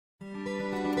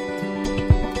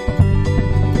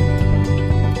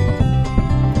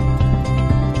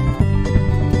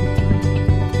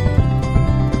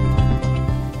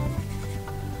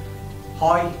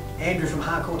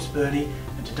Harcourts, Burnie,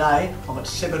 and today I'm at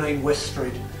 17 West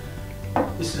Street.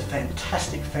 This is a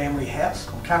fantastic family house.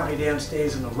 I'm currently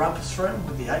downstairs in the rumpus room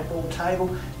with the 8-ball table.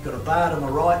 You've got a bar to my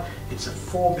right. It's a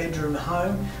 4-bedroom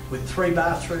home with 3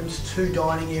 bathrooms, 2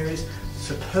 dining areas,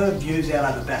 superb views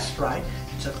out over Bass Strait.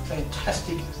 It's a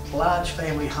fantastic large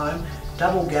family home,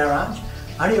 double garage,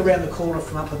 only around the corner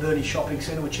from Upper Burnie Shopping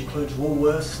Centre, which includes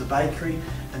Woolworths, the bakery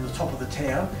and the top of the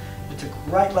town. It's a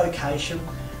great location.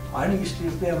 I only used to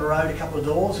live down the road a couple of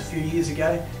doors a few years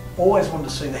ago. Always wanted to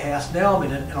see the house. Now I'm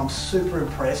in it and I'm super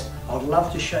impressed. I'd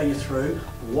love to show you through.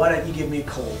 Why don't you give me a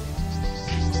call?